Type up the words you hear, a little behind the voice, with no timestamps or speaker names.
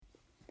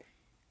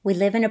We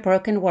live in a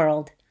broken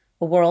world,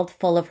 a world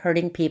full of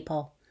hurting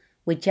people.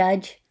 We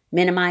judge,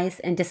 minimize,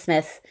 and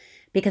dismiss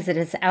because it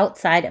is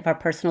outside of our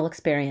personal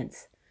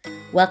experience.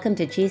 Welcome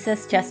to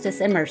Jesus,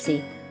 Justice, and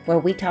Mercy, where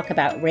we talk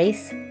about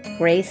race,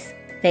 grace,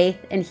 faith,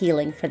 and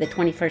healing for the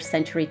 21st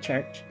century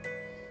church.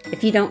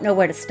 If you don't know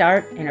where to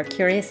start and are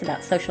curious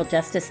about social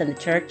justice in the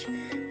church,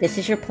 this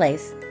is your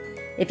place.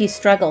 If you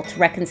struggle to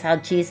reconcile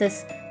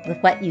Jesus with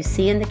what you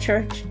see in the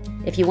church,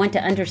 if you want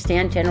to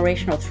understand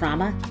generational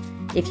trauma,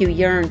 if you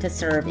yearn to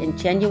serve in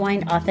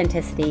genuine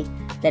authenticity,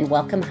 then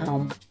welcome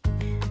home.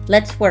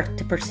 Let's work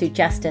to pursue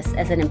justice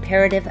as an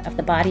imperative of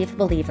the body of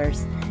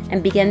believers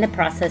and begin the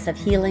process of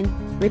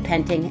healing,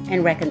 repenting,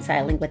 and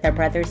reconciling with our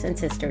brothers and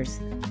sisters.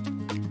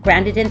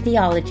 Grounded in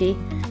theology,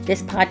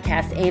 this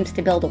podcast aims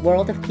to build a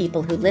world of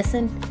people who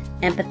listen,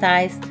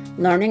 empathize,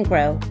 learn, and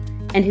grow,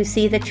 and who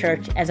see the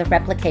church as a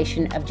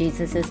replication of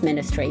Jesus'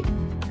 ministry.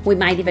 We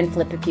might even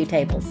flip a few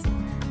tables.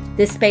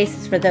 This space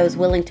is for those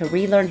willing to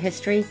relearn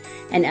history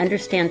and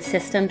understand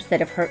systems that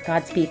have hurt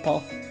God's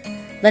people.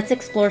 Let's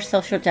explore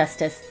social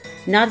justice,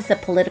 not as a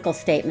political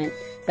statement,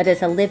 but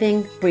as a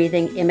living,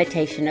 breathing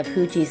imitation of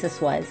who Jesus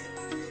was.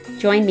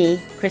 Join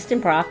me,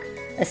 Kristen,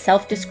 a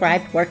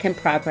self-described work in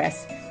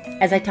progress,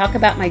 as I talk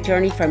about my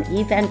journey from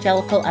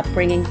evangelical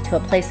upbringing to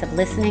a place of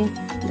listening,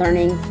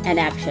 learning, and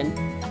action.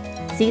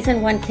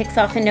 Season 1 kicks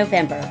off in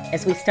November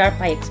as we start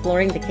by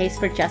exploring the case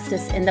for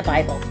justice in the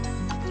Bible.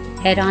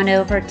 Head on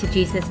over to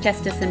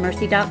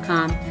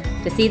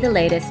JesusJusticeAndMercy.com to see the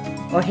latest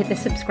or hit the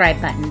subscribe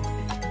button.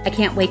 I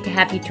can't wait to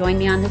have you join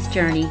me on this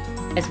journey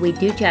as we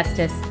do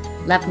justice,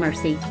 love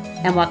mercy,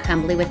 and walk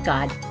humbly with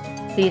God.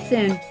 See you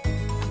soon.